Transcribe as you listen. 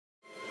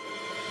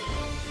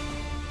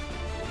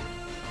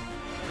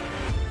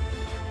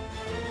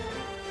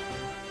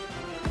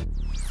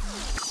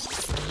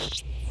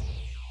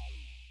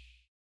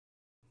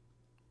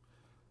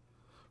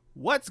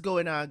What's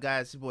going on,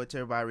 guys? It's your boy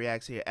Terabyt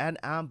Reacts here, and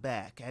I'm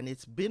back. And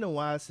it's been a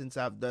while since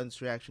I've done this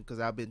reaction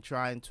because I've been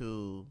trying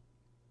to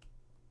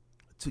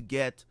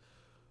get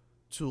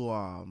to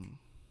I've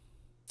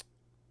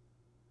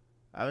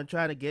been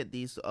trying to get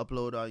these to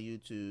upload on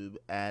YouTube,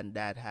 and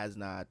that has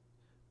not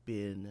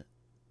been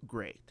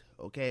great.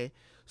 Okay,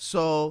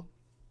 so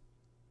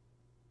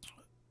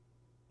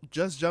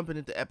just jumping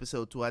into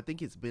episode 2. I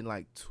think it's been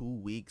like 2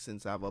 weeks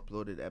since I've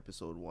uploaded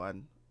episode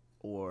 1,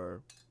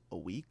 or a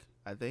week,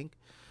 I think.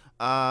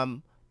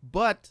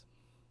 But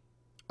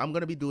I'm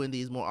gonna be doing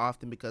these more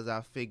often because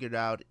I figured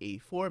out a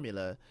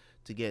formula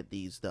to get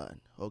these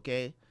done.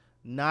 Okay,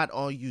 not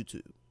on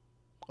YouTube.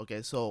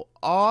 Okay, so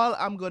all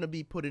I'm gonna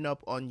be putting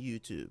up on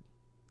YouTube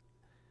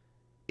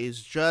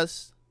is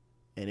just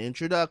an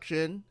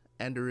introduction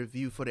and a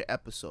review for the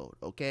episode.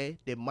 Okay,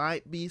 there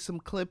might be some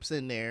clips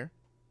in there,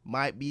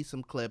 of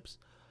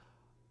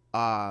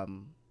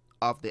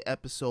the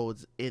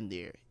episodes in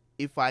there.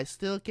 If I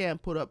still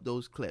can't put up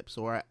those clips,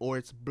 or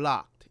it's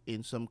blocked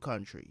in some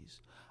countries,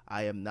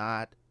 I am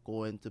not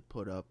going to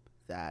put up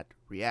that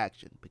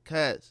reaction,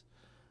 because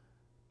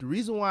the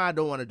reason why I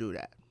don't want to do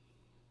that,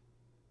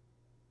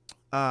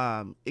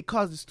 it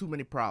causes too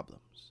many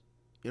problems.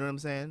 You know what I'm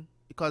saying?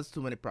 It causes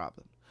too many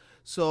problems.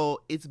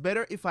 So it's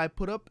better if I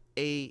put up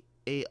an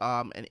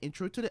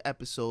intro to the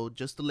episode,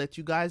 just to let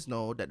you guys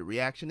know that the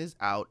reaction is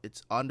out.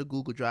 It's on the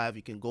Google Drive.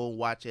 You can go and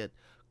watch it.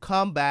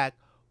 Come back,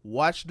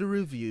 watch the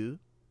review.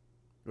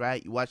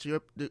 Right? You watch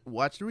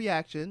the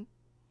reaction.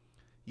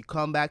 You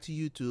come back to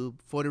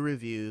YouTube for the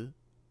review,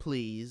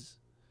 please,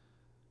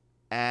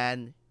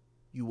 and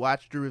you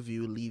watch the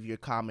review. Leave your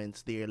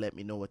comments there. Let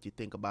me know what you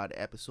think about the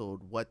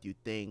episode, what you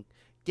think.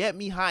 Get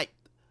me hyped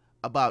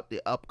about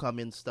the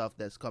upcoming stuff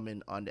that's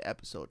coming on the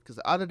episode. Because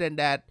other than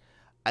that,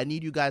 I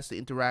need you guys to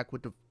interact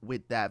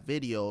with that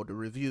video, the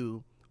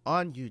review,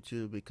 on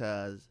YouTube,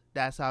 because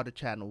that's how the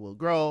channel will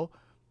grow.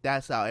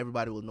 That's how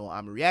everybody will know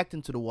I'm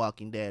reacting to The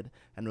Walking Dead,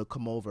 and will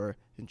come over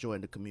and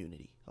join the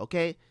community.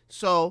 Okay,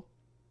 so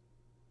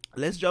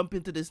let's jump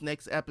into this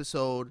next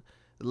episode.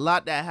 A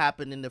lot that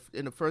happened in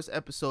the first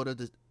episode of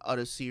the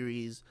other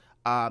series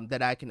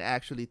that I can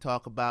actually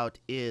talk about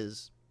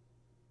is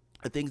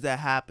the things that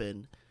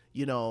happened.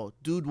 You know,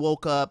 dude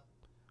woke up,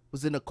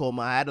 was in a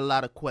coma. I had a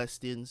lot of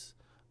questions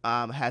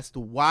as to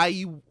why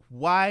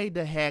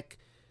the heck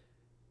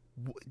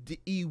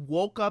he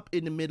woke up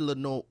in the middle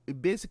of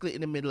basically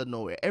in the middle of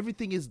nowhere.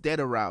 Everything is dead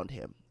around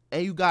him,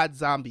 and you got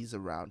zombies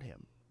around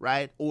him,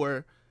 right?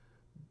 Or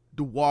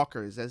the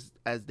walkers, as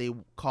they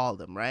call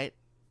them, right?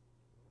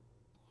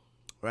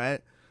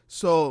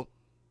 So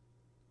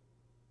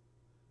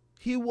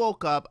he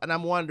woke up, and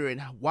I'm wondering,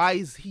 why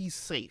is he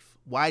safe?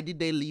 Why did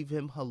they leave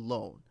him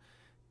alone?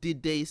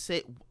 Did they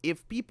say,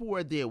 if people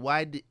were there,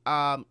 why did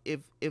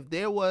if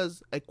there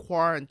was a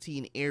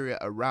quarantine area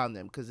around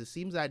them? Because it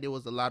seems like there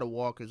was a lot of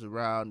walkers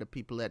around, the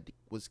people that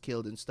was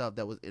killed and stuff,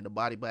 that was in the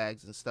body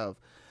bags and stuff,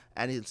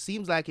 and it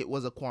seems like it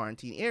was a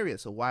quarantine area.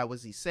 So why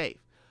was he safe?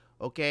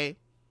 Okay,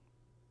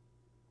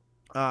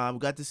 we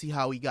got to see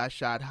how he got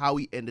shot, how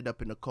he ended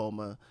up in a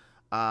coma,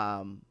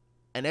 and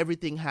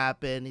everything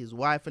happened. His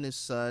wife and his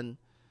son,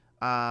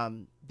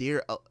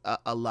 they're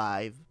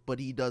alive, but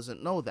he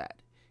doesn't know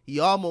that. He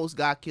almost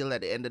got killed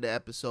at the end of the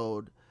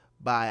episode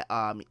by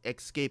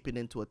escaping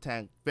into a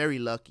tank. Very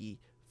lucky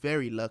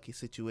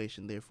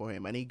situation there for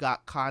him. And he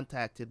got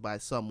contacted by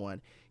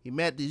someone. He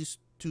met these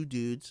two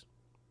dudes,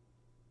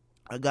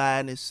 a guy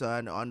and his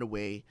son, on the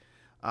way.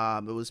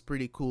 It was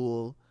pretty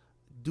cool.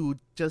 Dude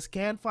just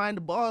can't find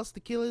the balls to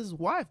kill his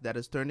wife that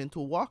has turned into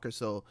a walker.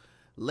 So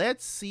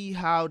let's see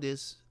how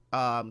this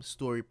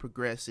story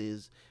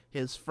progresses.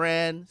 His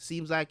friend,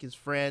 seems like his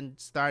friend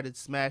started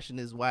smashing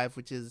his wife,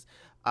 which is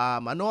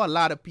I know a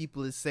lot of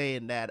people is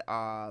saying that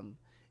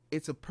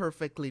it's a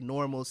perfectly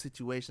normal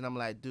situation. I'm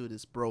like, dude,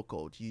 it's bro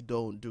code. You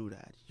don't do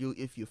that.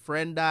 If your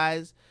friend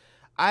dies,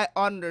 I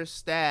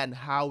understand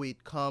how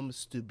it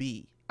comes to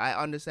be.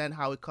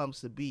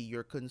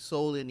 You're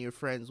consoling your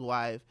friend's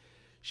wife.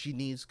 She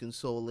needs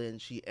consoling.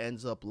 She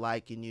ends up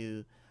liking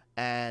you,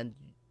 and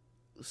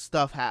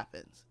stuff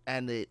happens,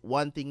 and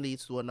one thing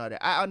leads to another.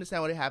 I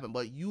understand what happened,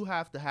 but you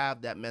have to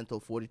have that mental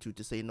fortitude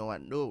to say,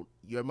 no,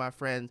 you're my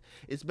friend.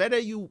 It's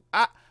better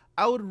I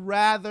would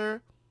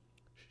rather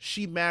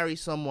she marry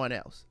someone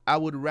else.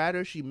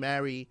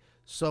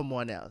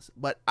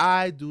 But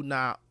I do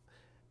not.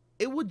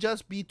 It would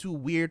just be too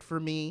weird for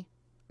me.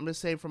 I'm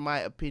just saying, from my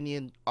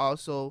opinion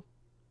also.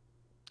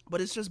 But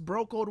it's just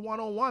bro code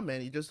 101,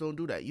 man. You just don't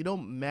do that. You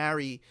don't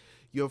marry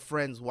your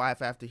friend's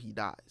wife after he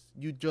dies.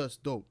 You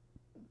just don't.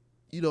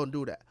 You don't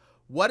do that.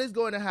 What is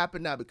going to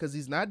happen now? Because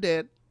he's not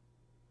dead.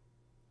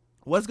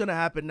 What's going to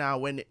happen now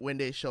when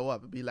they show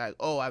up and be like,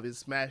 oh, I've been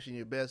smashing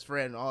your best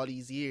friend all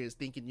these years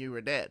thinking you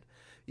were dead.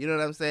 You know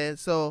what I'm saying?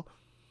 So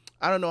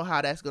I don't know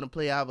how that's going to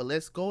play out, but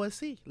let's go and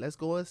see. Let's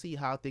go and see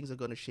how things are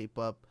going to shape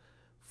up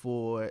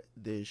for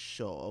this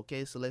show.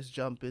 Okay, so let's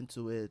jump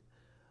into it.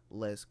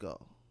 Let's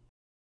go.